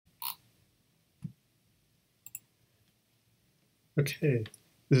Okay,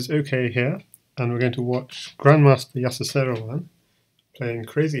 this is OK here, and we're going to watch Grandmaster Yasser Seirawan playing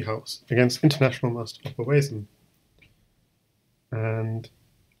Crazyhouse against International Master opperwezen. And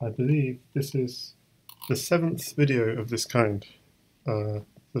I believe this is the 7th video of this kind that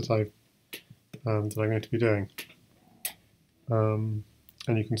I'm going to be doing. And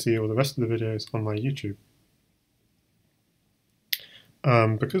you can see all the rest of the videos on my YouTube.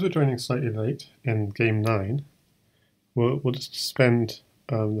 Because we're joining slightly late in game 9, we'll just spend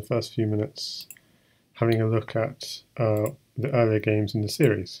the first few minutes having a look at the earlier games in the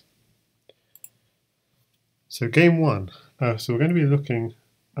series. So game 1, so we're going to be looking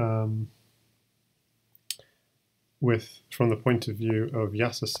from the point of view of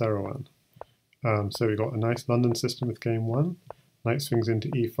Yasser Seirawan. So we've got a nice London system with game 1, knight swings into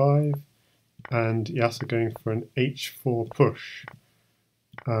e5, and Yasser going for an h4 push.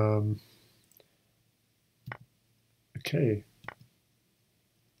 Okay,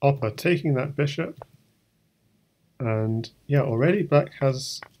 opper taking that bishop, and yeah, already black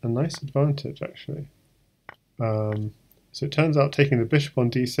has a nice advantage actually. So it turns out taking the bishop on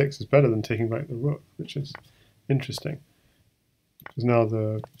d6 is better than taking back the rook, which is interesting, because now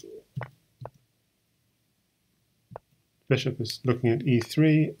the bishop is looking at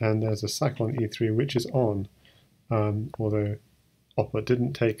e3, and there's a sack on e3 which is on, although opper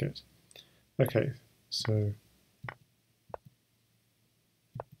didn't take it. Okay, so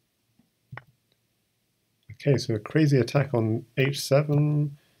a crazy attack on h7,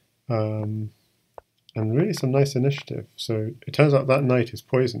 and really some nice initiative. So it turns out that knight is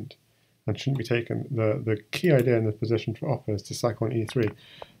poisoned and shouldn't be taken. The key idea in the position for opper is to sack on e3,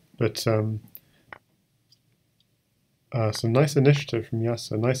 but some nice initiative from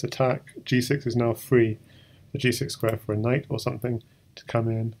Yasser, nice attack. g6 is now free, the g6 square for a knight or something to come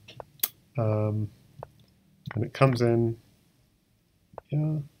in, and it comes in,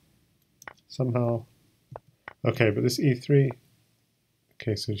 yeah, somehow. Okay, but this e3,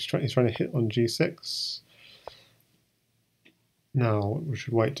 okay, so he's trying to hit on g6. Now, what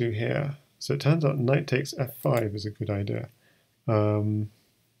should white do here? So it turns out knight takes f5 is a good idea, followed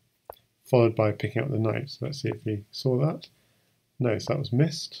by picking up the knight. So let's see if he saw that. No, so that was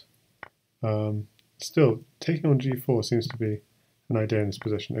missed. Still, taking on g4 seems to be an idea in this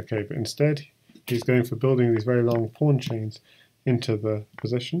position. Okay, but instead he's going for building these very long pawn chains into the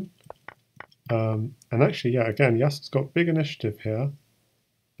position. And actually, yeah, again, Yasser's got big initiative here,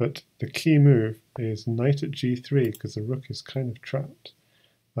 but the key move is knight at g3 because the rook is kind of trapped.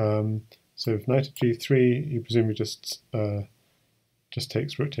 So if knight at g3, you presumably just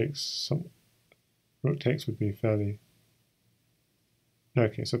takes, rook takes. Rook takes would be fairly.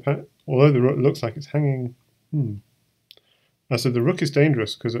 Okay, so although the rook looks like it's hanging, so the rook is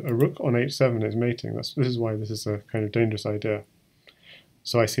dangerous because a rook on h7 is mating. This is why this is a kind of dangerous idea.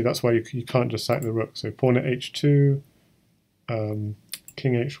 So I see that's why you can't just sack the rook. So pawn at h2, king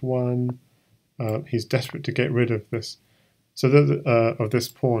h1. He's desperate to get rid of this. So of this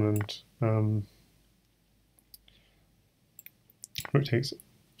pawn, and rook takes.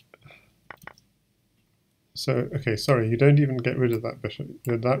 So okay, sorry, you don't even get rid of that bishop.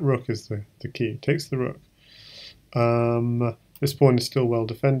 That rook is the key. Takes the rook. This pawn is still well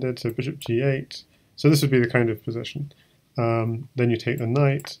defended. So bishop g8. So this would be the kind of position. Then you take the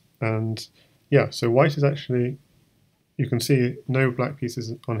knight, and yeah, so white is actually, you can see no black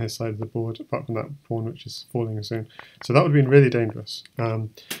pieces on his side of the board apart from that pawn which is falling soon. So that would have been really dangerous. So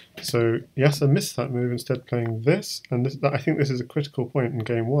Yasser missed that move, instead playing this, and I think this is a critical point in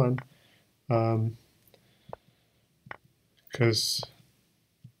game 1, because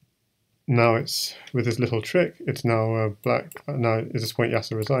now it's, with his little trick, it's now black. Now at this point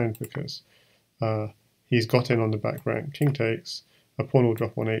Yasser resigned because he's got in on the back rank. King takes, a pawn will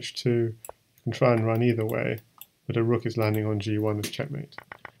drop on h2, you can try and run either way, but a rook is landing on g1 as checkmate.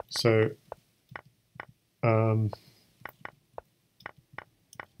 So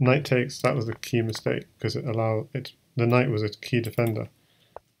knight takes, that was the key mistake, because the knight was a key defender.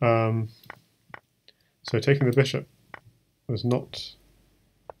 So taking the bishop was not,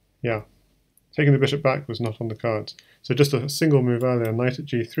 taking the bishop back was not on the cards. So just a single move earlier, knight at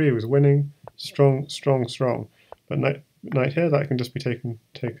g3 was winning, strong. But knight here, that can just be taken,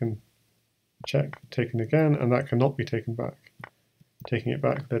 check, taken again, and that cannot be taken back. Taking it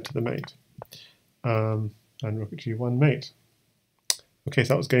back led to the mate. And rook at g1 mate. Okay,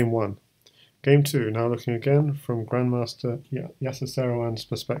 so that was game 1. Game 2, now looking again from Grandmaster Yasser Seirawan's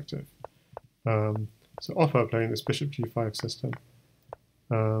perspective. So opper playing this bishop g5 system.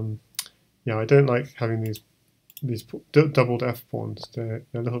 Yeah, I don't like having these doubled f pawns. They're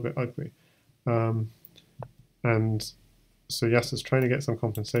a little bit ugly. And so Yasser's trying to get some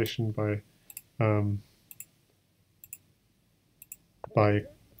compensation by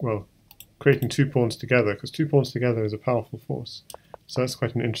well, creating two pawns together, because two pawns together is a powerful force. So that's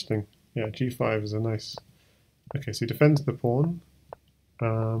quite an interesting, yeah, g5 is a nice, okay, so he defends the pawn,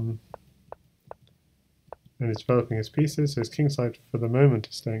 and he's developing his pieces, so his kingside for the moment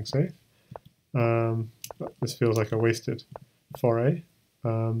is staying safe. But this feels like a wasted foray.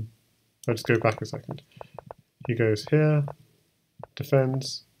 I'll just go back a second. He goes here,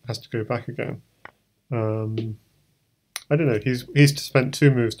 defends, has to go back again. I don't know, he's spent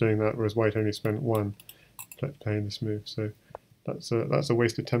 2 moves doing that, whereas white only spent 1 playing this move, so that's a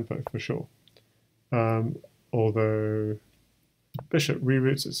wasted tempo for sure. Although bishop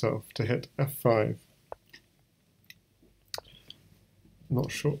reroutes itself to hit f5.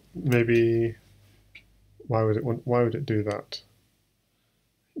 Not sure. Maybe why would it do that?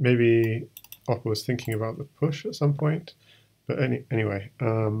 Maybe Opper was thinking about the push at some point. But anyway,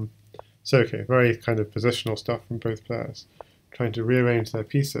 so okay, very kind of positional stuff from both players, trying to rearrange their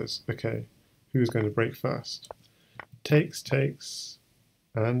pieces. Okay, who's going to break first? Takes, takes,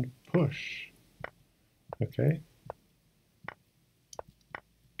 and push. Okay.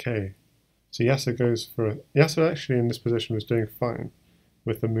 Okay. So Yasser goes for Yasser actually in this position was doing fine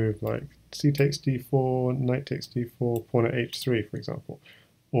with a move like c takes d4, knight takes d4, pawn at h3, for example,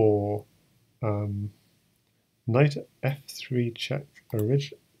 or knight at f3 check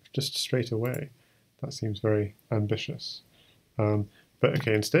just straight away. That seems very ambitious. But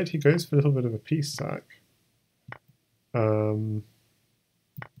okay, instead he goes for a little bit of a piece sack.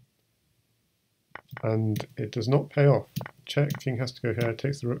 And it does not pay off. Check, king has to go here,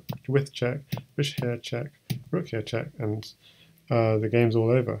 takes the rook with check, bishop here, check, rook here, check, and the game's all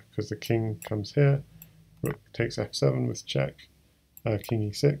over because the king comes here, rook takes f7 with check,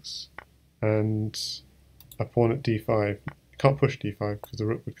 king e6, and a pawn at d5. You can't push d5 because the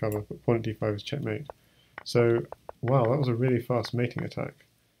rook would cover, but pawn at d5 is checkmate. So, wow, that was a really fast mating attack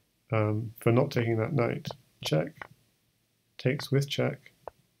for not taking that knight. Check, takes with check,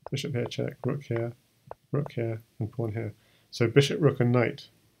 bishop here, check, rook here, and pawn here. So bishop, rook, and knight.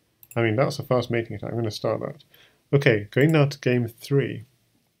 I mean, that's a fast mating attack. I'm going to start that. Okay, going now to game 3.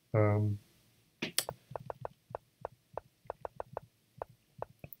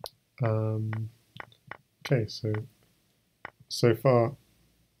 Okay, so far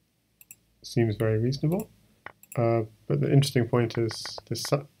seems very reasonable. But the interesting point is this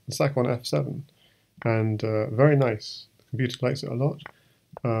sack on f7, and very nice. The computer likes it a lot.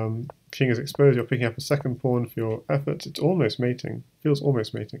 King is exposed, you're picking up a second pawn for your efforts. It's almost mating, feels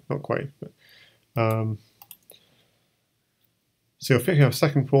almost mating, not quite, but so you're picking up a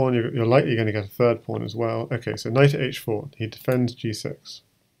second pawn, you're likely going to get a third pawn as well. Okay, so knight at h4, he defends g6.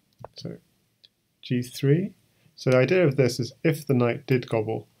 So g3. So the idea of this is if the knight did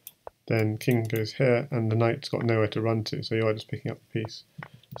gobble, then king goes here and the knight's got nowhere to run to, so you are just picking up the piece.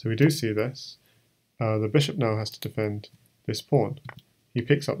 So we do see this. The bishop now has to defend this pawn. He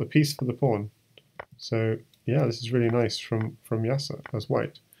picks up the piece for the pawn. So yeah, this is really nice from Yasser as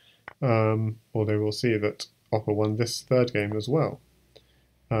white. Although we'll see that Opper won this third game as well.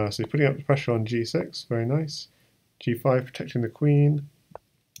 So he's putting up the pressure on g6, very nice. g5 protecting the queen.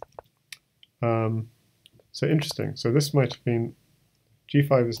 So interesting. So this might have been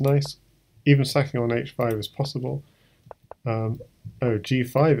g5 is nice. Even sacking on h5 is possible. Oh,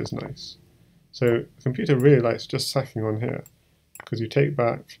 g5 is nice. So the computer really likes just sacking on here, because you take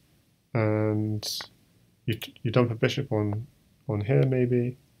back and you dump a bishop on here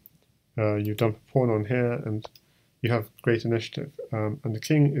maybe, you dump a pawn on here, and you have great initiative. And the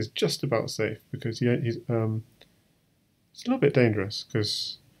king is just about safe because he's it's a little bit dangerous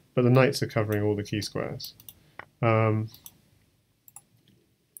but the knights are covering all the key squares.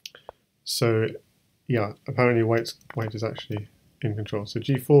 So yeah, apparently white is actually in control. So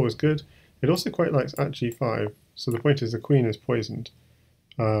g4 was good. It also quite likes at g5. So the point is the queen is poisoned.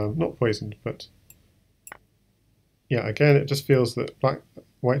 Not poisoned, but yeah, again, it just feels that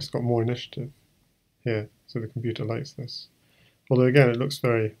white's got more initiative here, so the computer likes this. Although again, it looks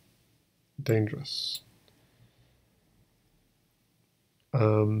very dangerous.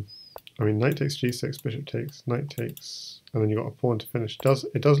 I mean, knight takes g6, bishop takes, knight takes, and then you've got a pawn to finish.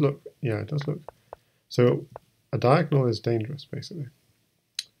 It does look, yeah, it does look. So a diagonal is dangerous, basically.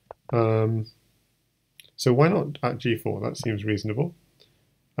 So why not at g4? That seems reasonable.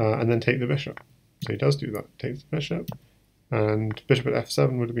 And then take the bishop. So he does do that. Takes the bishop. And bishop at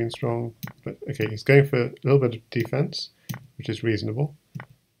f7 would have been strong. But okay, he's going for a little bit of defense, which is reasonable.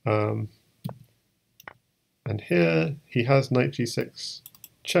 And here he has knight g6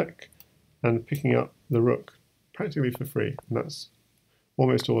 check and picking up the rook practically for free, and that's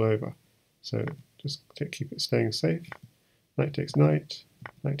almost all over. So just keep it staying safe. Knight takes knight,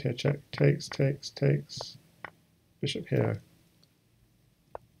 knight here check, takes, bishop here,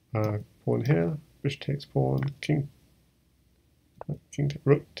 pawn here, bishop takes pawn, king takes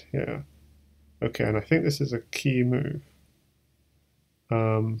rook here. Okay, and I think this is a key move.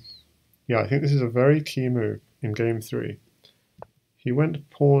 Yeah, I think this is a very key move in game 3. He went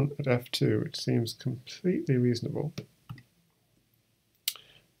pawn at f2, which seems completely reasonable.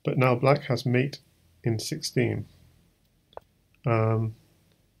 But now black has mate in 16. Now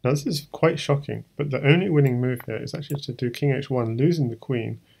this is quite shocking, but the only winning move here is actually to do king h1, losing the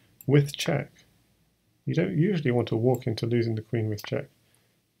queen with check. You don't usually want to walk into losing the queen with check.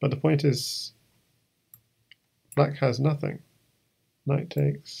 But the point is, black has nothing. Knight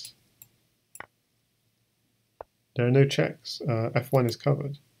takes. There are no checks. f1 is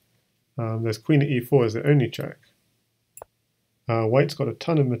covered. There's queen at e4 is the only check. White's got a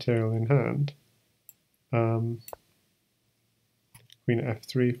ton of material in hand. Queen at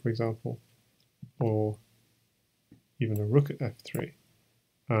f3, for example, or even a rook at f3.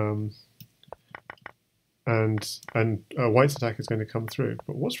 And White's attack is going to come through.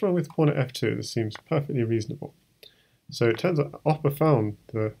 But what's wrong with pawn at f2? This seems perfectly reasonable. So it turns out Opper found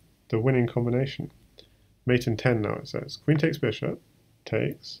the winning combination. Mate in 10 now, it says. Queen takes bishop,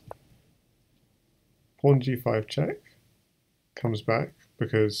 takes. Pawn g5 check, comes back,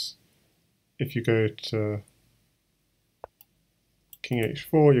 because if you go to king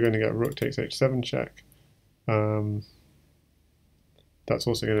h4, you're going to get rook takes h7 check. That's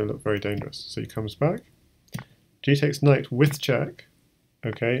also going to look very dangerous. So he comes back. G takes knight with check.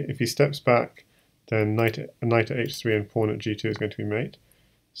 Okay, if he steps back, then knight at h3 and pawn at g2 is going to be mate.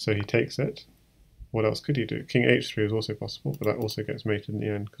 So he takes it. What else could he do? King h3 is also possible, but that also gets mated in the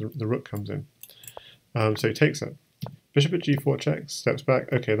end because the rook comes in. So he takes it. Bishop at g4 checks, steps back.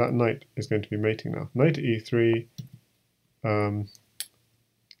 Okay, that knight is going to be mating now. Knight at e3.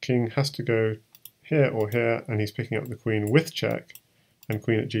 King has to go here or here, and he's picking up the queen with check, and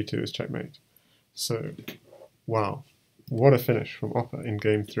queen at g2 is checkmate. So, wow, what a finish from Opper in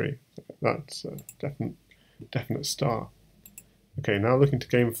game 3. That's a definite star. Okay, now looking to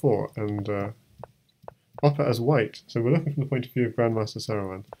game 4, and Opper as white. So we're looking from the point of view of Grandmaster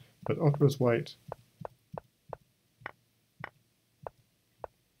Seirawan, but Opper as white.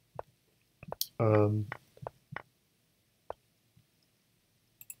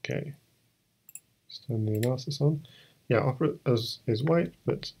 Okay, just turn the analysis on. Yeah, Opper is white,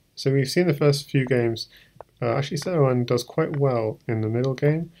 but so we've seen the first few games. Actually, Seirawan does quite well in the middle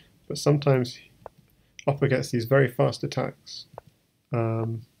game, but sometimes Opper gets these very fast attacks.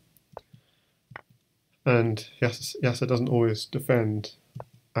 And Yasser doesn't always defend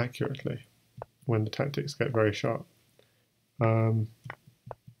accurately when the tactics get very sharp.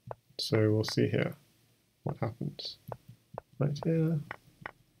 So we'll see here what happens. Right here.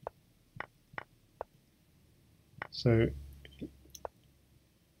 So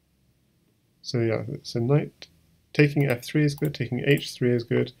yeah, so knight taking f3 is good, taking h3 is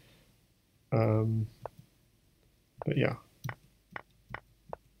good. But yeah.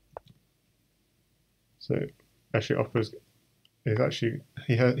 So actually Opper is actually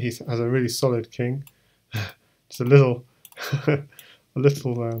he has a really solid king. Just a little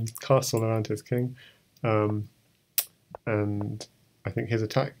castle around his king, and I think his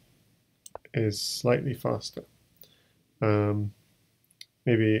attack is slightly faster.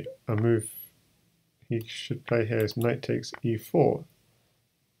 Maybe a move he should play here is knight takes e4,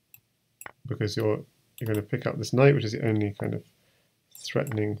 because you're going to pick up this knight, which is the only kind of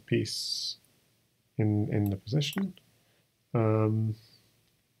threatening piece in the position, and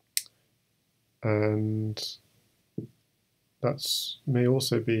that may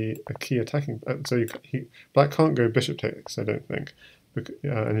also be a key attacking. So black can't go bishop takes, I don't think,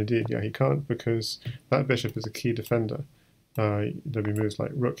 and indeed, yeah, he can't, because that bishop is a key defender. There'll be moves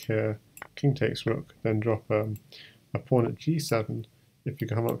like rook here, king takes rook, then drop a pawn at g7. If you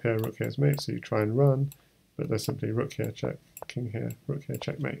come up here, rook here is mate, so you try and run, but there's simply rook here, check, king here, rook here,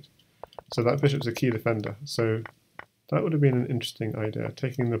 checkmate. So that bishop's a key defender. So that would have been an interesting idea,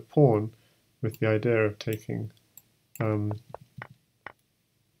 taking the pawn with the idea of taking the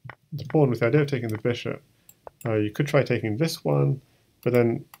bishop. You could try taking this one, but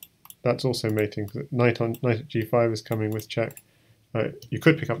then that's also mating, because knight at g5 is coming with check. You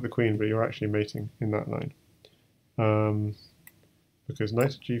could pick up the queen, but you're actually mating in that line. Because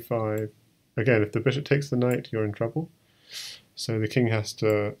knight at g5, again, if the bishop takes the knight, you're in trouble. So the king has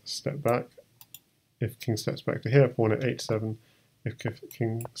to step back. If king steps back to here, pawn at h7. If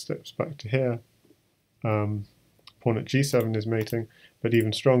king steps back to here, pawn at g7 is mating, but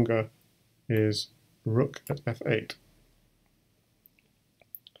even stronger is rook at f8.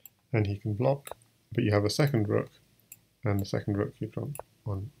 And he can block, but you have a second rook, and the second rook you've drawn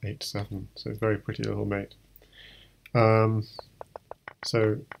on h7. So it's a very pretty little mate.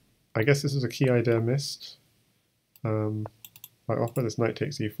 So I guess this is a key idea missed by Opper, this knight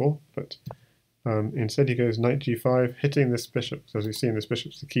takes e4, but instead he goes knight g5, hitting this bishop. So as we've seen, this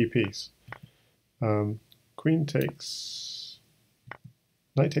bishop's the key piece. Queen takes,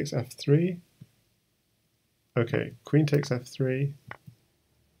 knight takes f3. Okay, queen takes f3.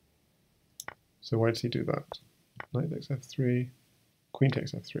 So why does he do that? Knight takes f3, queen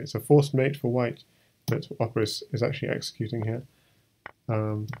takes f3. It's a forced mate for white that Opper is actually executing here.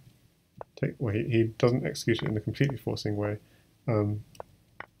 Well, he doesn't execute it in a completely forcing way.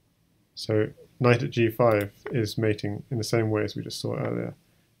 So knight at g5 is mating in the same way as we just saw earlier.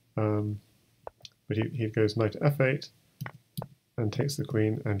 But he goes knight at f8 and takes the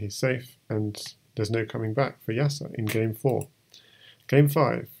queen, and he's safe, and there's no coming back for Yasser in game 4. Game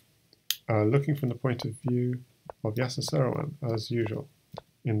 5, looking from the point of view of Yasser Seirawan, as usual,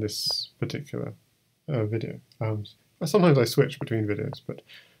 in this particular video. Sometimes I switch between videos, but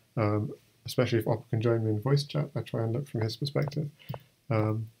especially if Opper can join me in voice chat, I try and look from his perspective.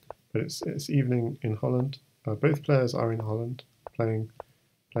 But it's evening in Holland. Both players are in Holland playing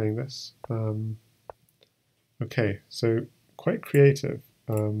this. Okay, so quite creative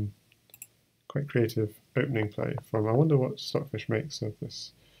opening play from. I wonder what Stockfish makes of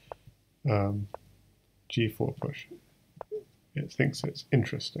this g4 push. It thinks it's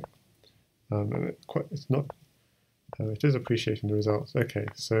interesting, and it's not. It is appreciating the results. Okay,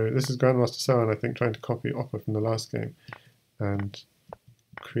 so this is Grandmaster Seirawan, I think, trying to copy Opper from the last game and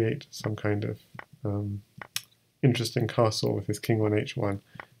create some kind of interesting castle with his king on h1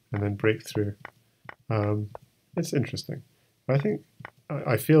 and then break through. It's interesting. I think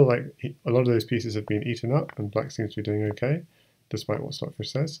I feel like a lot of those pieces have been eaten up, and black seems to be doing okay, despite what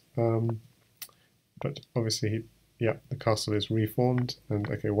Stockfish says. But obviously, the castle is reformed, and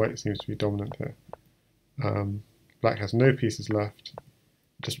okay, white seems to be dominant here. Black has no pieces left,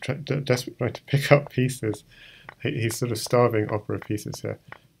 just desperate trying to pick up pieces. He's sort of starving Opera of pieces here.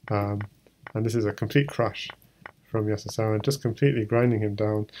 And this is a complete crush from Yasser Seirawan, just completely grinding him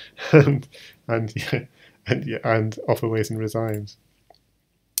down, and opperwezen resigns.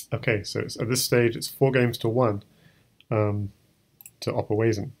 Okay, so at this stage it's 4 games to 1 to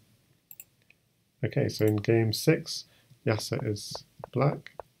opperwezen. Okay, so in game 6, Yasser is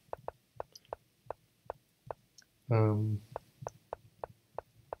black.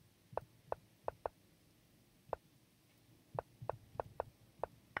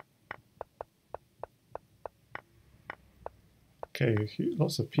 Okay,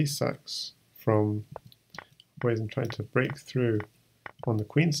 lots of piece sacks from opperwezen trying to break through on the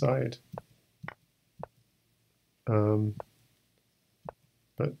queen side.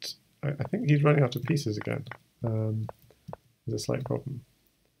 But I think he's running out of pieces again. There's a slight problem.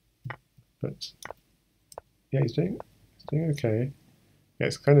 But yeah, he's doing okay. Yeah,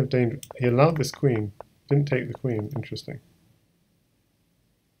 it's kind of dangerous. He allowed this queen, didn't take the queen. Interesting.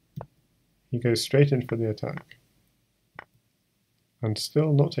 He goes straight in for the attack, and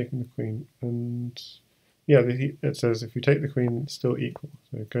still not taking the queen. And yeah, it says if you take the queen, it's still equal.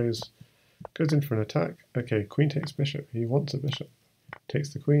 So it goes in for an attack. Okay, queen takes bishop. He wants a bishop. Takes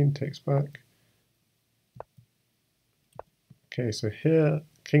the queen, takes back. Okay, so here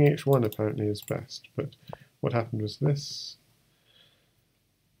king h1 apparently is best, but what happened was this.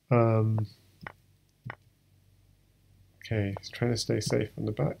 Okay, he's trying to stay safe on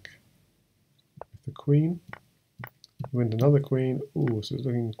the back with the queen. He wins another queen. Ooh, so it's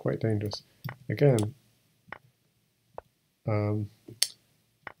looking quite dangerous. Again,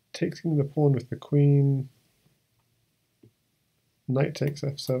 taking the pawn with the queen. Knight takes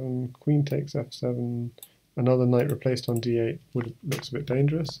f7, queen takes f7, another knight replaced on d8 looks a bit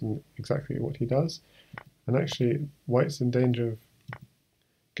dangerous, and exactly what he does. And actually, white's in danger of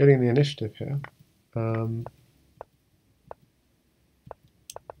getting the initiative here.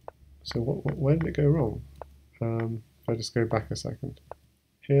 So where did it go wrong? If I just go back a second.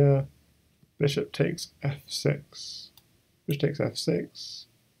 Here, bishop takes f6. Bishop takes f6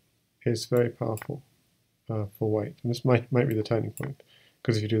 is very powerful for white, and this might be the turning point,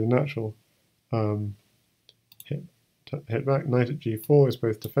 because if you do the natural hit back, knight at g4 is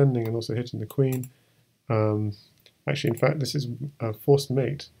both defending and also hitting the queen. Actually, in fact, this is a forced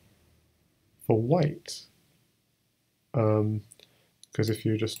mate for white, because if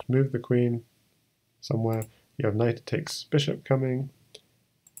you just move the queen somewhere, you have knight takes bishop coming,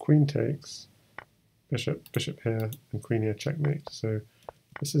 queen takes, bishop here, and queen here, checkmate. So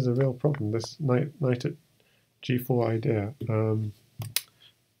this is a real problem, this knight at g4 idea.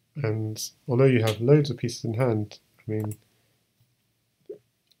 And although you have loads of pieces in hand, I mean,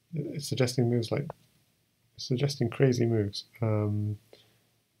 it's suggesting moves like, suggesting crazy moves.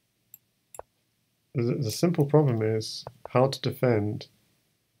 The simple problem is how to defend.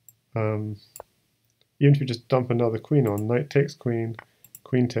 Even if you just dump another queen on, knight takes queen,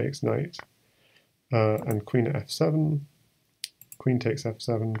 queen takes knight, and queen at f7, queen takes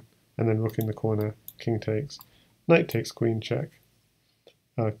f7, and then rook in the corner, king takes, knight takes queen check,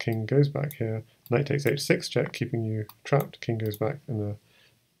 king goes back here, knight takes h6 check, keeping you trapped, king goes back, and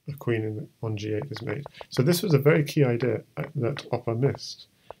a queen on g8 is made. So this was a very key idea that Opper missed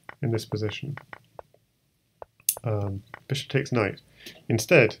in this position. Bishop takes knight.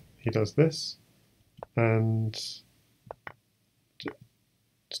 Instead, he does this, and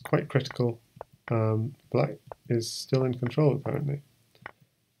it's quite critical. Black is still in control, apparently.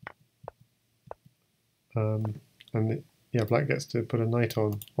 Yeah, black gets to put a knight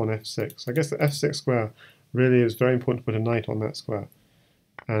on f6. I guess the f6 square really is very important to put a knight on that square.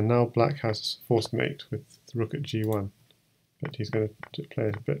 And now black has forced mate with the rook at g1, but he's going to play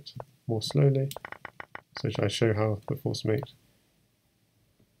it a bit more slowly. So I show how the forced mate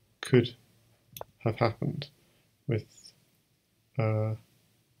could have happened with rook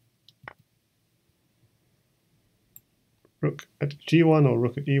at g1 or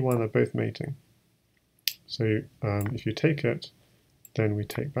rook at e1 are both mating. So if you take it, then we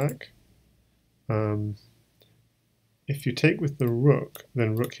take back. If you take with the rook,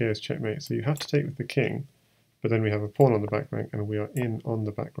 then rook here is checkmate. So you have to take with the king, but then we have a pawn on the back rank, and we are in on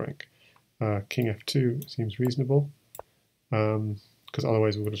the back rank. King f2 seems reasonable, because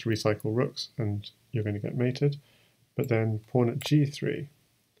otherwise we'll just recycle rooks and you're going to get mated. But then pawn at g3,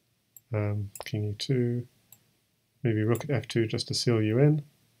 king e2, maybe rook at f2 just to seal you in.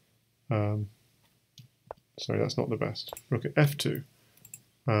 Sorry, that's not the best. Rook at f2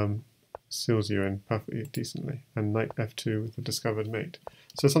 seals you in perfectly decently, and knight f2 with the discovered mate.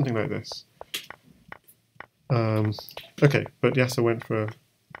 So something like this. Okay, but Yasser went for a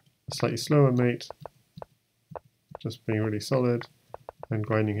slightly slower mate, just being really solid and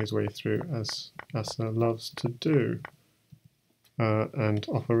grinding his way through as Yasser loves to do. And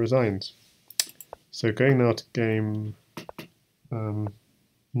Opper resigns. So going now to game 9,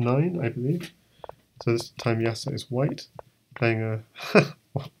 I believe. So this time Yasser is white, playing a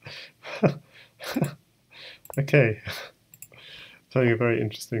okay, playing a very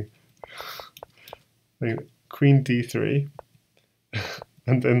interesting thing. Queen d3,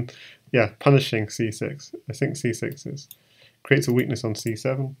 and then yeah, punishing c6. I think c6 creates a weakness on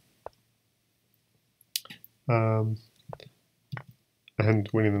c7, and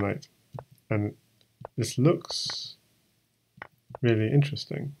winning the knight. And this looks really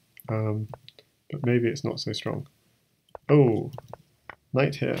interesting, but maybe it's not so strong. Oh,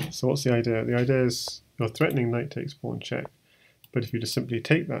 knight here. So what's the idea? The idea is you're threatening knight takes pawn check, but if you just simply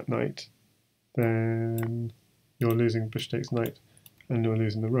take that knight, then you're losing bishop takes knight, and you're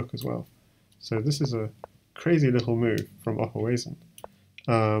losing the rook as well. So this is a crazy little move from opperwezen.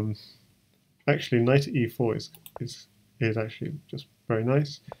 Actually, knight at e4 is actually just very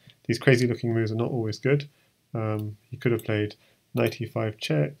nice. These crazy looking moves are not always good. He could have played knight e5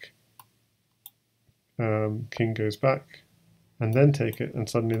 check, king goes back, and then take it, and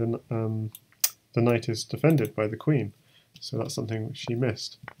suddenly the knight is defended by the queen. So that's something which she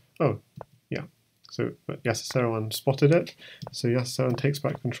missed. Oh, yeah. So but Yasser Seirawan spotted it, so Yasser Seirawan takes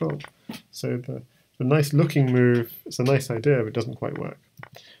back control. So the nice looking move, it's a nice idea, but it doesn't quite work.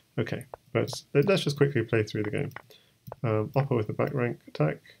 Okay, but let's just quickly play through the game. Opper with the back rank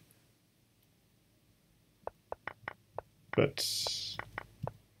attack. But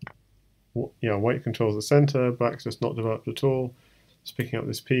yeah, white controls the center, black's just not developed at all. It's picking up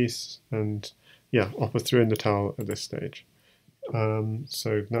this piece, and yeah, Opper threw in the towel at this stage.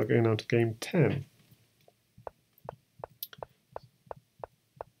 So now going on to game 10.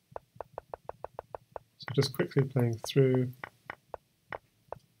 So just quickly playing through.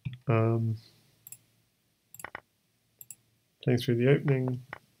 Playing through the opening.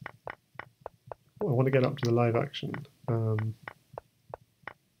 I want to get up to the live action.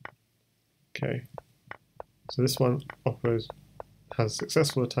 Okay, so this one Opper has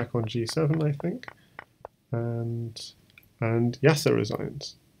successful attack on g7, I think, and Yasser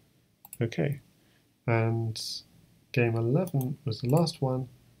resigns. Okay, and game 11 was the last one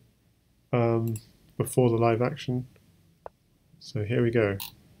before the live action. So here we go.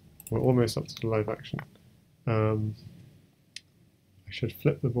 We're almost up to the live action. I should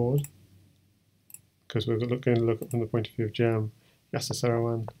flip the board, because we're going to look from the point of view of Jam, Yasser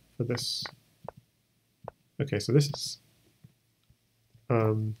Seirawan for this. Okay, so this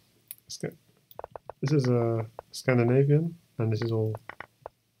is a Scandinavian, and this is all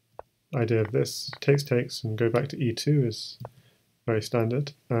idea of this. Takes, and go back to e2 is very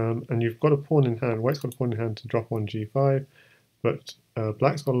standard. And you've got a pawn in hand. White's got a pawn in hand to drop on g5, but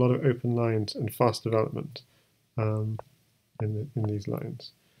black's got a lot of open lines and fast development in these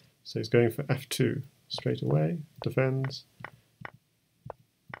lines. So he's going for f2 straight away, defends,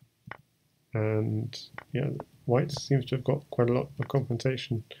 and yeah, white seems to have got quite a lot of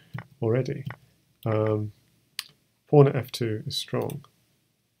compensation already. Pawn at f2 is strong.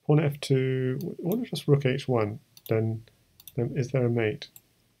 Pawn at f2, what if just rook h1, then is there a mate?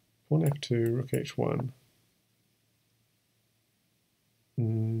 Pawn f2, rook h1.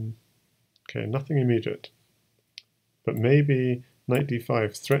 Okay, nothing immediate. But maybe knight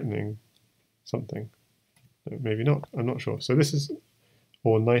d5 threatening something. No, maybe not, I'm not sure. So this is,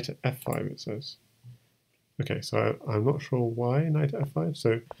 or knight at f5 it says. Okay, so I'm not sure why knight at f5.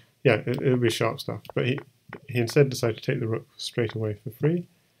 So yeah, it'll be sharp stuff. But he instead decided to take the rook straight away for free.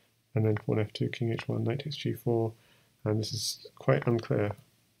 And then pawn f2, king h1, knight takes g4. And this is quite unclear,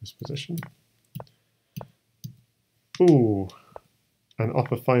 this position. Ooh, and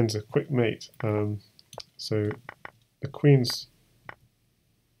Opper finds a quick mate. So the queen's...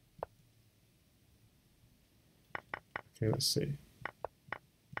 Okay, let's see.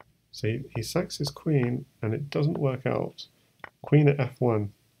 So he sacks his queen, and it doesn't work out. Queen at f1.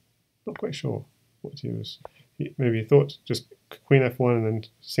 Not quite sure what he was... Maybe he thought just queen f1 and then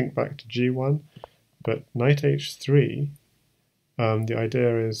sink back to g1. But knight h3, the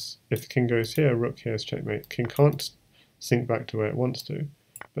idea is if the king goes here, rook here is checkmate. King can't sink back to where it wants to.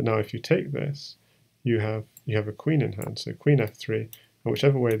 But now if you take this, you have a queen in hand. So queen f3, and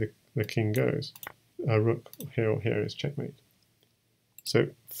whichever way the king goes, rook here or here is checkmate. So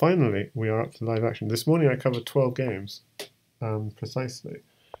finally, we are up to live action. This morning I covered 12 games precisely,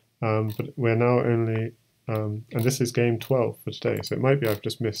 but we're now only, and this is game 12 for today. So it might be I've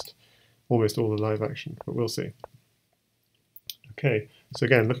just missed almost all the live action, but we'll see. Okay, so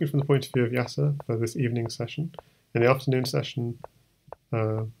again, looking from the point of view of Yasser for this evening session. In the afternoon session,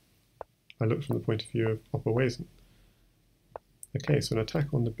 I looked from the point of view of opperwezen. Okay, so an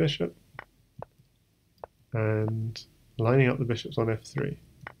attack on the bishop, and lining up the bishops on f3.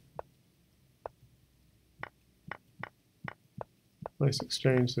 Nice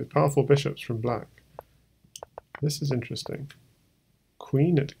exchange, so powerful bishops from black. This is interesting.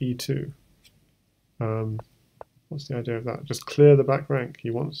 Queen at e2. What's the idea of that? Just clear the back rank.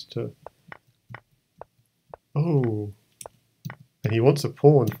 He wants to... Oh! And he wants a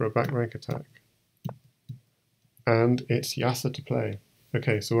pawn for a back rank attack. And it's Yasser to play.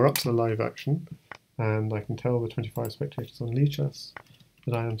 Okay, so we're up to the live action. And I can tell the 25 spectators on Lichess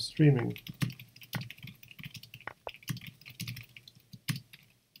that I am streaming.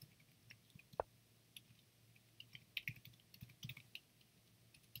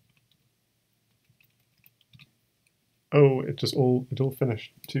 Oh, it all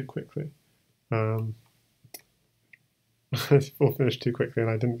finished too quickly. It all finished too quickly, and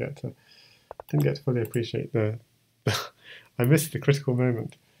I didn't get to fully appreciate the. I missed the critical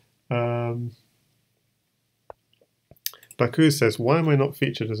moment. Baku says, "Why am I not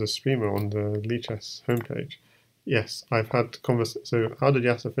featured as a streamer on the Lichess homepage?" Yes, I've had conversations. So, how did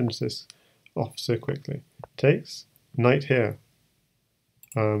Yasser finish this off so quickly? Takes knight here.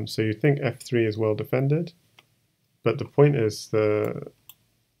 So you think f3 is well defended. But the point is,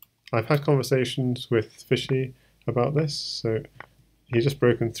 I've had conversations with Fishy about this, so he's just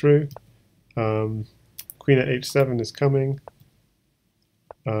broken through. Queen at h7 is coming.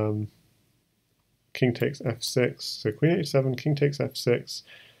 King takes f6. So queen h7, king takes f6.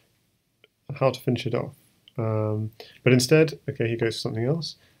 How to finish it off? But instead, okay, he goes for something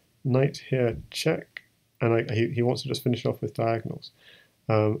else. Knight here, check, and he wants to just finish off with diagonals.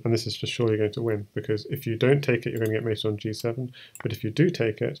 And this is just surely going to win, because if you don't take it, you're going to get mated on g7. But if you do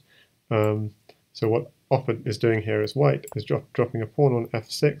take it, so what Opper is doing here is white is dropping a pawn on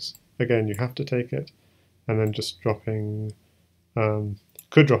f6. Again, you have to take it, and then just dropping,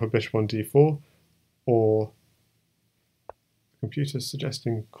 could drop a bishop on d4, or the computer's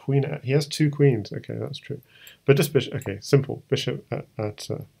suggesting queen at, he has two queens, okay, that's true. But just bishop, okay, simple, bishop at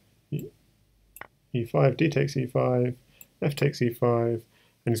e5, d takes e5, f takes e5,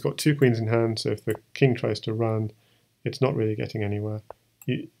 and he's got two queens in hand, so if the king tries to run, it's not really getting anywhere.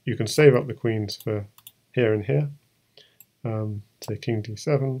 You can save up the queens for here and here. Say king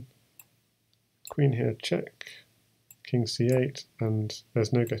d7, queen here, check, king c8, and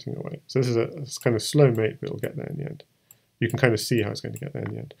there's no getting away. So this is a kind of slow mate, but it'll get there in the end. You can kind of see how it's going to get there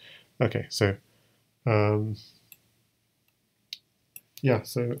in the end. Okay, so yeah,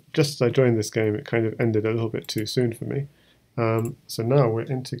 so just as I joined this game, it kind of ended a little bit too soon for me. So now we're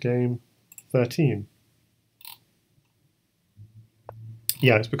into game 13.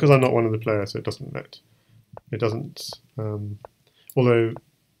 Yeah, it's because I'm not one of the players, so it doesn't let. It doesn't. Although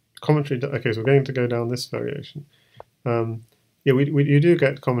commentary. Okay, so we're going to go down this variation. Yeah, you do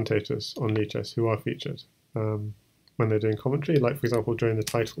get commentators on Lichess who are featured when they're doing commentary. Like for example, during the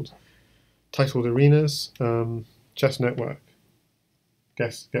titled arenas, Chess Network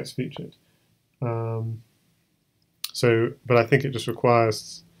gets featured. So, but I think it just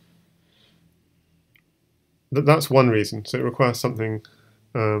requires. That's one reason. So it requires something.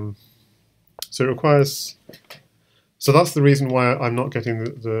 So it requires. So that's the reason why I'm not getting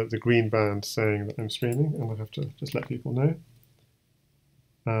the green band saying that I'm streaming, and I have to just let people know.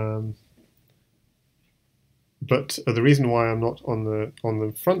 But the reason why I'm not on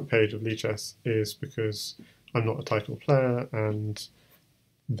the front page of Lichess is because I'm not a title player, and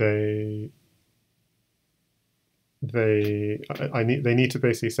they need to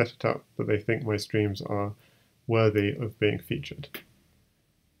basically set it up that they think my streams are worthy of being featured.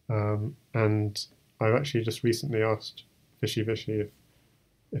 And I've actually just recently asked Vishy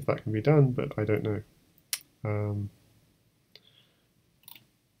if that can be done, but I don't know.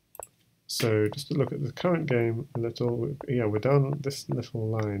 So just to look at the current game a little, yeah, we're down this little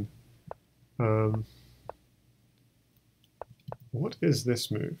line. What is this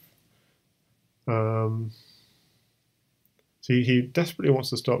move? So he desperately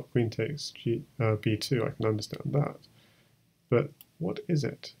wants to stop queen takes b2, I can understand that. But what is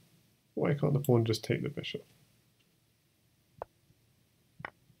it? Why can't the pawn just take the bishop?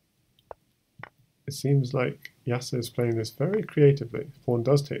 It seems like Yasser is playing this very creatively. The pawn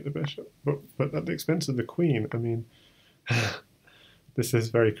does take the bishop, but at the expense of the queen. I mean, this is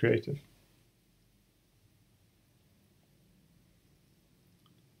very creative.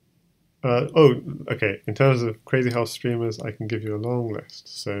 Okay. In terms of Crazyhouse streamers, I can give you a long list.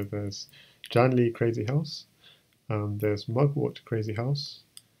 So there's Janli Crazyhouse, there's Mugwort Crazyhouse,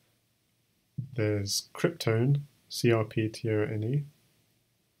 there's Cryptone, CRPTONE.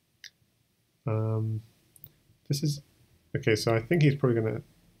 This is okay. So I think he's probably gonna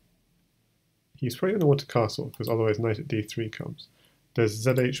want to castle because otherwise knight at d3 comes. There's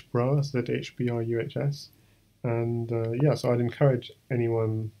ZH Bra, ZHBRUHS, and yeah. So I'd encourage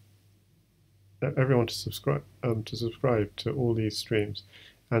everyone to subscribe to all these streams.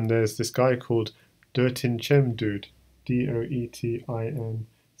 And there's this guy called Dertinchem Dude, DOETINCHEM,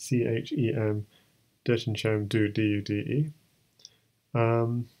 Dertinchem Dude, DUDE.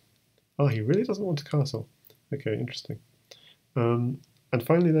 Oh, he really doesn't want to castle. Okay, interesting. And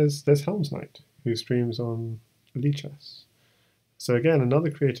finally, there's Helm's Knight, who streams on Lichess. So again,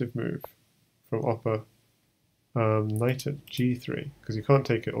 another creative move from Opper. Knight at g3, because you can't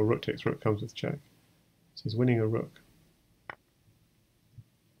take it, or rook takes rook comes with check. So he's winning a rook.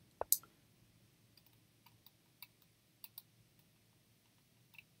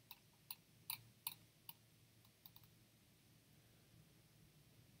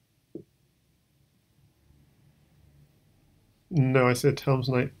 No, I said Helm's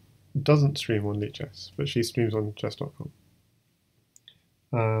Knight doesn't stream on Lichess, but she streams on chess.com.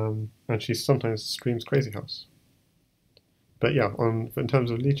 And she sometimes streams Crazyhouse. But yeah, in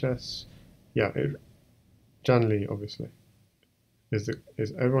terms of Lichess, yeah, Janli obviously is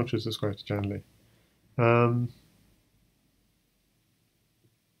everyone should subscribe to Janli.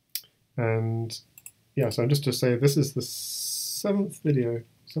 And yeah, so just to say, this is the seventh video.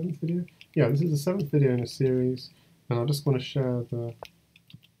 Yeah, this is the seventh video in a series, and I just want to share the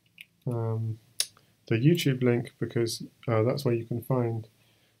YouTube link because that's where you can find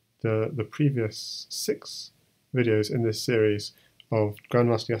the previous 6 videos in this series of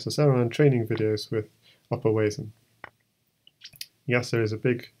Grandmaster Yasser Seirawan training videos with opperwezen. Yasser is a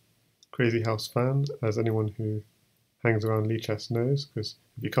big Crazyhouse fan, as anyone who hangs around Lichess knows, because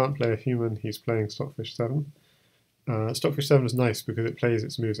if you can't play a human, he's playing Stockfish 7. Stockfish 7 is nice because it plays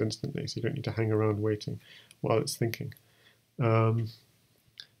its moves instantly, so you don't need to hang around waiting while it's thinking. And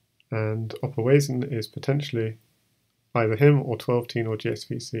opperwezen is potentially either him or 12-teen or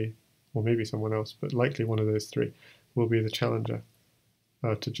GSVC, or maybe someone else, but likely one of those 3 will be the challenger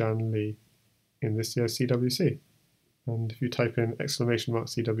to Janli in this year's CWC. And if you type in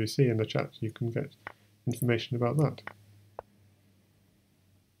 !CWC in the chat, you can get information about that.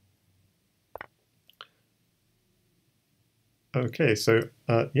 Okay, so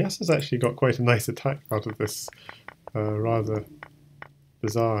Yasser's actually got quite a nice attack out of this rather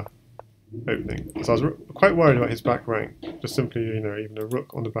bizarre opening. So I was quite worried about his back rank, just simply, even a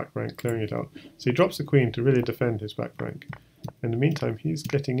rook on the back rank, clearing it out. So he drops the queen to really defend his back rank. In the meantime, he's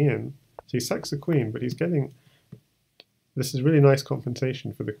getting in. So he sacks the queen, but he's getting... This is really nice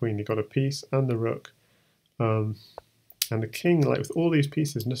compensation for the queen. He got a piece and the rook. And the king, like with all these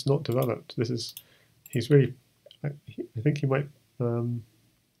pieces, just not developed. He's really... I think he might...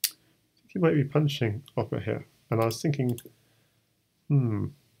 he might be punching Opper here. And I was thinking,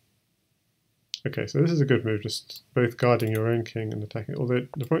 okay, so this is a good move, just both guarding your own king and attacking. Although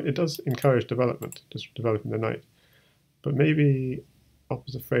the point, it does encourage development, just developing the knight. But maybe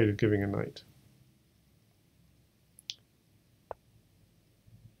Opper's afraid of giving a knight.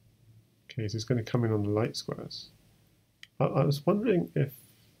 Okay, so he's going to come in on the light squares. I was wondering if,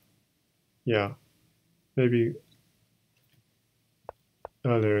 yeah, maybe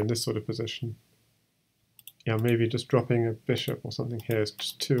earlier in this sort of position, yeah, maybe just dropping a bishop or something here is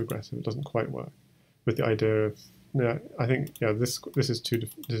just too aggressive. It doesn't quite work with the idea of, yeah, I think, yeah, this is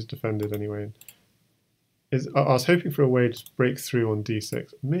defended anyway. I was hoping for a way to break through on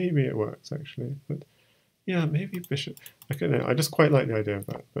d6. Maybe it works actually, but yeah, maybe bishop. I don't know. I just quite like the idea of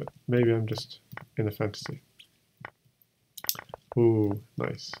that, but maybe I'm just in a fantasy. Ooh,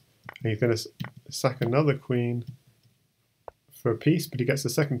 nice. And he's going to sack another queen for a piece, but he gets the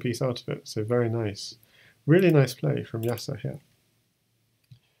second piece out of it, so very nice. Really nice play from Yasser here.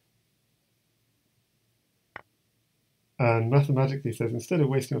 And mathematically says, instead of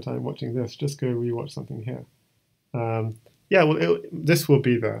wasting your time watching this, just go rewatch something here. Yeah, well, this will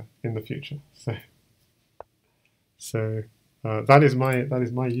be there in the future. So that is my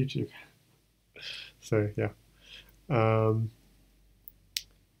YouTube. So yeah,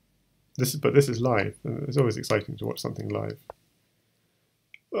 this is live, and it's always exciting to watch something live.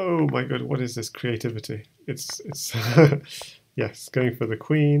 Oh my god, what is this creativity? It's yes, going for the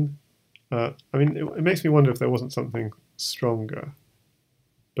queen. I mean, it makes me wonder if there wasn't something stronger,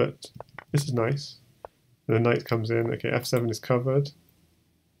 but this is nice. And the knight comes in. Okay, f7 is covered.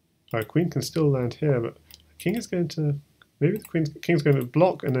 Queen can still land here, but the king is going to, maybe the king's going to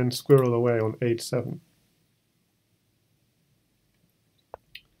block and then squirrel away on h7.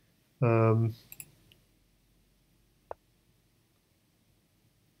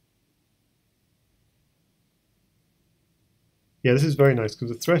 Yeah, this is very nice because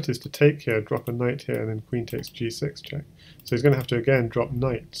the threat is to take here, drop a knight here, and then queen takes g6 check. So he's going to have to again drop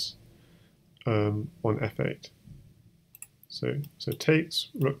knights on f8. So takes,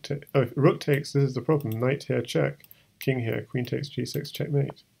 rook takes. Oh, if rook takes, this is the problem. Knight here, check. King here, queen takes g6,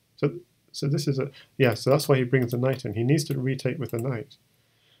 checkmate. So this is a, yeah. So that's why he brings the knight in. He needs to retake with the knight,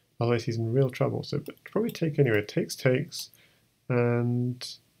 otherwise he's in real trouble. So but probably take anyway. Takes, and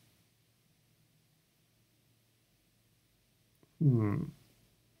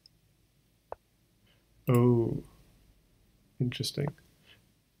oh, interesting.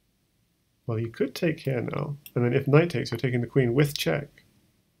 Well, you could take here now, and then if knight takes, you're taking the queen with check.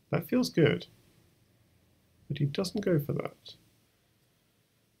 That feels good. But he doesn't go for that.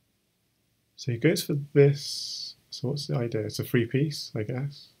 So he goes for this. So what's the idea? It's a free piece, I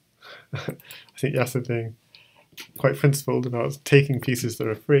guess. I think Yasser being quite principled about taking pieces that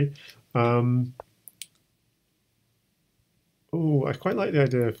are free. Oh, I quite like the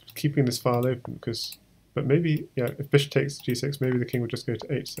idea of keeping this file open, but maybe, yeah, if bishop takes g6, maybe the king would just go to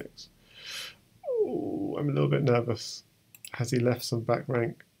h6. Oh, I'm a little bit nervous. Has he left some back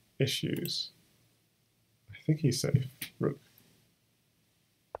rank issues? I think he's safe. Rook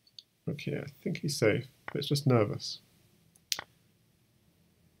here. I think he's safe, but it's just nervous.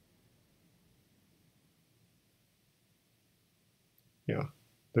 Yeah,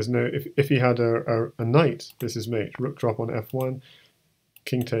 there's no, if he had a knight, this is mate. Rook drop on f1,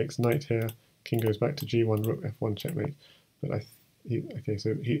 king takes, knight here, king goes back to g1, rook f1, checkmate. But okay,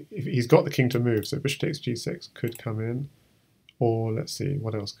 so he's got the king to move, so bishop takes g6 could come in, or let's see,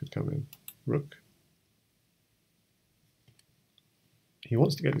 what else could come in? Rook. He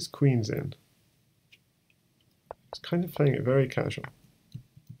wants to get his queens in. He's kind of playing it very casual.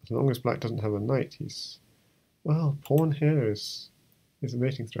 As long as black doesn't have a knight, he's, well, pawn here is a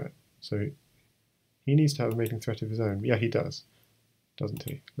mating threat, so he needs to have a mating threat of his own. Yeah, he does, doesn't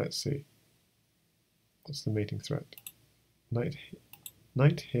he? Let's see. What's the mating threat? Knight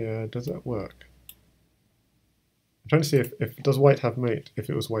here, does that work? I'm trying to see if does white have mate if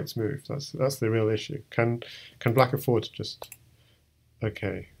it was white's move. That's the real issue. Can black afford to just,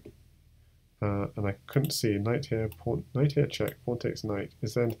 okay. And I couldn't see knight here, pawn, knight here, check, pawn takes knight.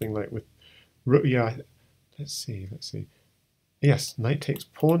 Is there anything like with rook? Yeah, let's see. Yes, knight takes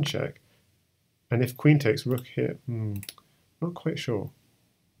pawn check. And if queen takes rook here, not quite sure.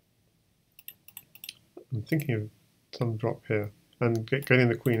 I'm thinking of some drop here and getting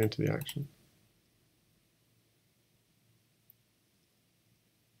the queen into the action.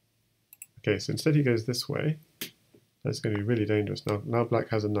 Okay, so instead he goes this way. That's going to be really dangerous. Now black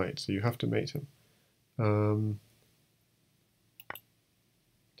has a knight, so you have to mate him.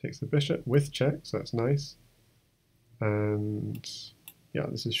 Takes the bishop with check, so that's nice. And yeah,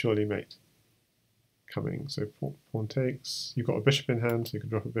 this is surely mate coming. So pawn takes. You've got a bishop in hand, so you can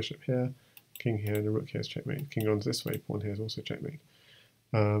drop a bishop here. King here and a rook here is checkmate. King runs this way, pawn here is also checkmate.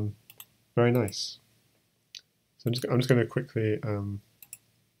 Very nice. So I'm just going to quickly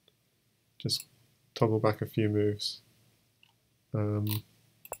just toggle back a few moves.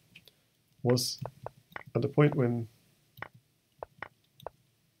 Was at the point when,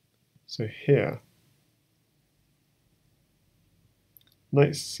 so here,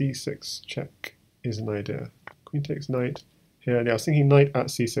 knight c6 check is an idea. Queen takes knight here. Yeah, I was thinking knight at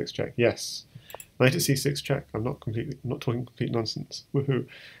c6 check. Yes, knight at c6 check. I'm not talking complete nonsense. Woohoo!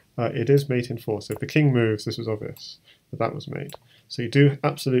 It is mate in 4. So if the king moves, this was obvious that was mate. So you do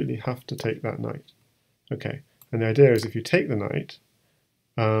absolutely have to take that knight. Okay, and the idea is if you take the knight,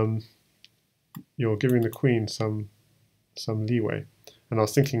 you're giving the queen some leeway. And I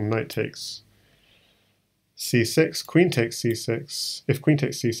was thinking knight takes c6, queen takes c6. If queen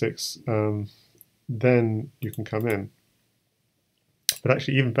takes c6, then you can come in. But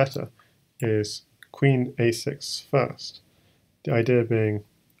actually even better is queen a6 first. The idea being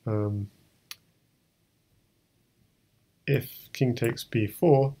if king takes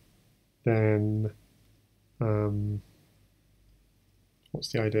b4, then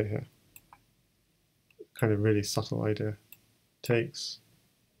what's the idea here? Kind of really subtle idea. Takes,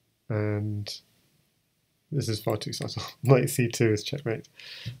 and this is far too subtle. Knight c2 is checkmate.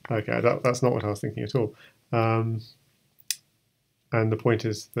 Okay, that's not what I was thinking at all. And the point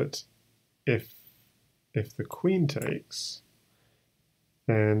is that if the queen takes,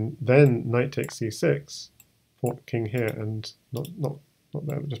 then knight takes c6, king here, and not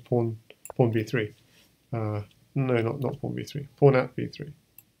there, but just pawn b3. No, not pawn b3. Pawn at b3.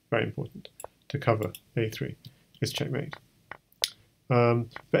 Very important to cover a3 is checkmate. But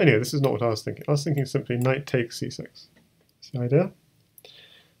anyway, this is not what I was thinking. I was thinking simply knight takes c6. That's the idea.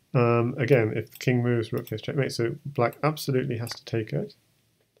 Again, if the king moves, rook is checkmate, so black absolutely has to take it.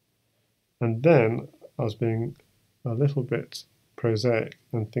 And then I was being a little bit prosaic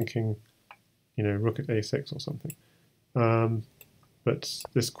and thinking, rook at a6 or something. But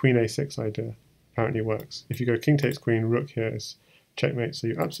this queen a6 idea apparently works. If you go king takes queen, rook here is checkmate, so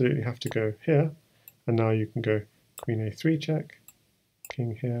you absolutely have to go here. And now you can go queen a3 check,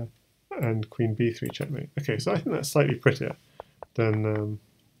 king here, and queen b3 checkmate. Okay, so I think that's slightly prettier than,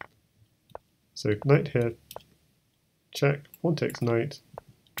 so knight here, check, pawn takes knight,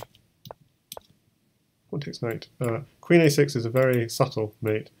 pawn takes knight. Queen a6 is a very subtle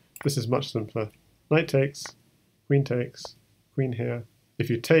mate. This is much simpler. Knight takes, queen here. If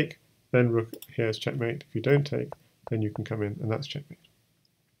you take, then rook here is checkmate. If you don't take, then you can come in, and that's checkmate.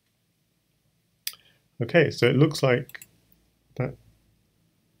 Okay, so it looks like that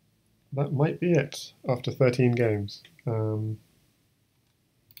might be it after 13 games. So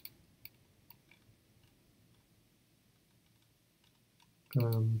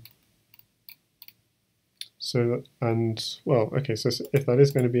if that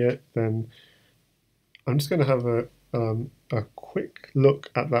is going to be it, then I'm just going to have a quick look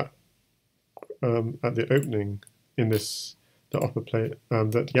at that at the opening in this the opera play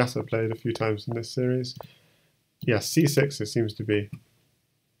that Yasser played a few times in this series. Yeah, c6 it seems to be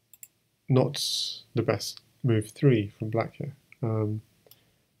not the best move 3 from black here.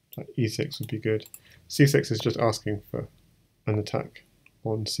 Like e6 would be good. c6 is just asking for an attack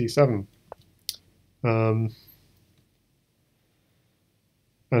on c7.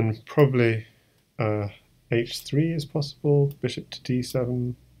 And probably h3 is possible, bishop to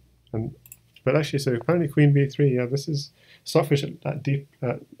d7, but actually, so apparently queen b3, yeah, this is Starfish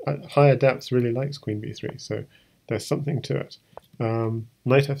at higher depths really likes queen b3, so there's something to it.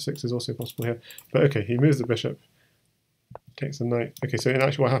 Knight f6 is also possible here, but okay, he moves the bishop, takes the knight. Okay, so in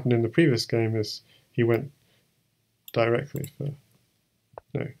actually what happened in the previous game is he went directly for,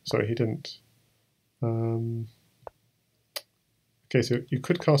 no, sorry, he didn't. Okay, so you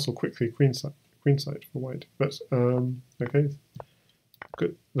could castle quickly queenside for white, but okay,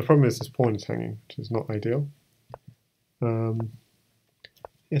 good. The problem is this pawn is hanging, which is not ideal.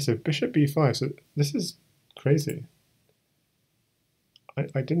 Yeah, so bishop b5. So this is crazy.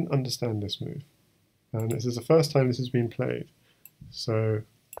 I didn't understand this move, and this is the first time this has been played. So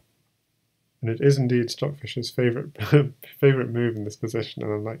And it is indeed Stockfish's favorite favorite move in this position.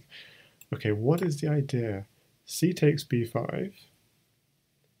 And I'm like, okay, what is the idea? C takes b5.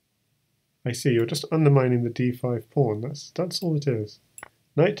 I see, you're just undermining the d5 pawn. That's all it is.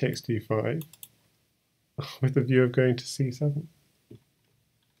 Knight takes d5 with the view of going to c7.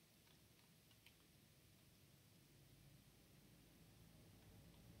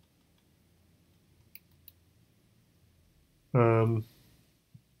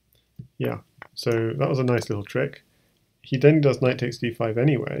 Yeah, so that was a nice little trick. He then does knight takes d5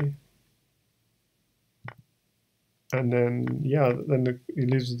 anyway. And then, yeah, then he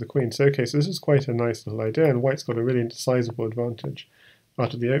loses the queen. So, okay, so this is quite a nice little idea, and white's got a really sizable advantage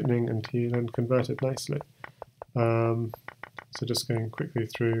out of the opening, and he then converted nicely. So just going quickly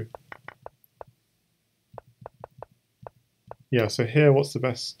through. Yeah, so here, what's the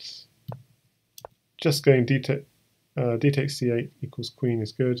best? Just going d takes c8 equals queen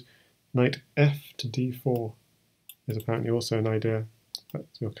is good. Knight f to d4 is apparently also an idea. That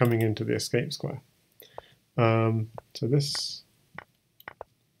you're coming into the escape square. So this,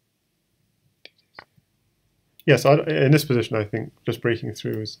 yes, in this position I think just breaking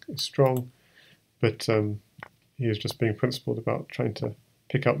through is strong, but he is just being principled about trying to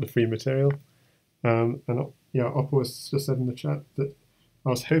pick up the free material. And yeah, Opper was just said in the chat that I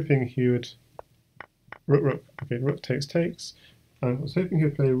was hoping he would rook. Okay, rook takes. I was hoping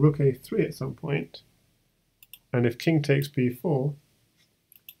he'd play rook a3 at some point, and if king takes b4,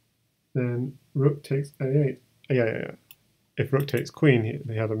 then rook takes a8. Yeah. If rook takes queen,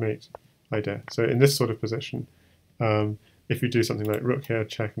 they had a mate idea. So in this sort of position, if you do something like rook here,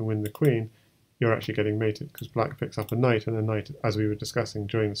 check and win the queen, you're actually getting mated because black picks up a knight, and a knight, as we were discussing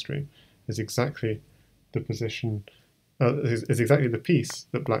during the stream, is exactly the position, is exactly the piece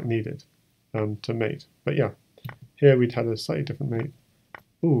that black needed to mate. But yeah, here we'd had a slightly different mate.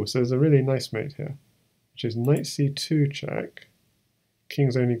 Ooh, so there's a really nice mate here, which is knight c2 check.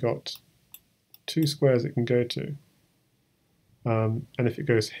 King's only got 2 squares it can go to. And if it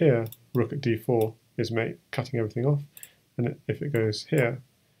goes here, rook at d4 is mate, cutting everything off. And if it goes here,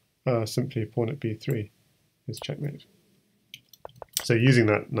 simply pawn at b3 is checkmate. So using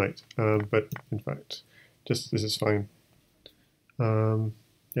that knight, but in fact, just this is fine.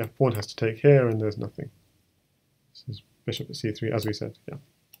 Yeah, pawn has to take here, and there's nothing. This is bishop at c3, as we said. Yeah,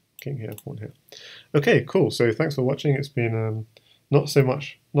 king here, pawn here. Okay, cool. So thanks for watching. It's been not as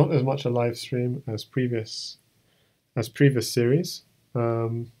much a live stream as previous series.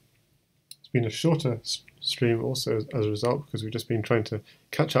 It's been a shorter stream also as a result, because we've just been trying to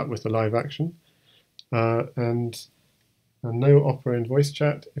catch up with the live action. And no Opera in voice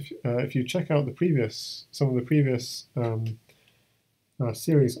chat. If you check out some of the previous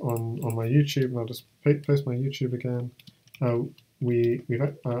series on my YouTube, and I'll just post my YouTube again. I've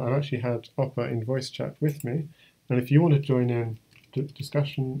actually had Opera in voice chat with me, and if you want to join in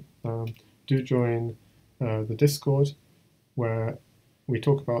discussion, do join the Discord, where we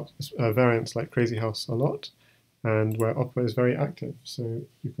talk about variants like Crazyhouse a lot, and where Opera is very active, so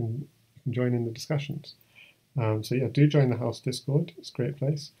you can join in the discussions. So yeah, do join the house Discord. It's a great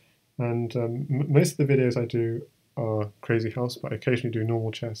place. And most of the videos I do are Crazyhouse, but I occasionally do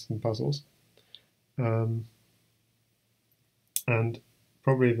normal chess and puzzles. And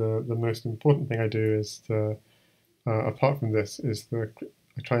probably the most important thing I do is apart from this, is I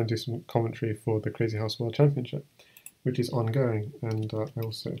try and do some commentary for the Crazyhouse World Championship, which is ongoing. And I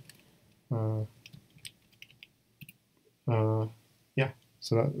also yeah.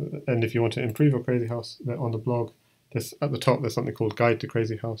 So and if you want to improve your Crazyhouse, on the blog, at the top there's something called Guide to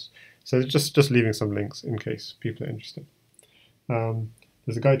Crazyhouse. So just leaving some links in case people are interested.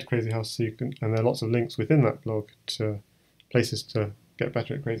 There's a guide to Crazyhouse, so you can, and there are lots of links within that blog to places to get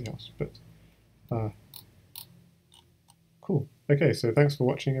better at Crazyhouse. But cool. Okay, so thanks for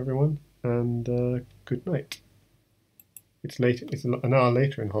watching, everyone, and good night. It's late. It's an hour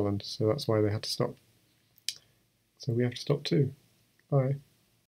later in Holland, so that's why they had to stop. So we have to stop too. Bye.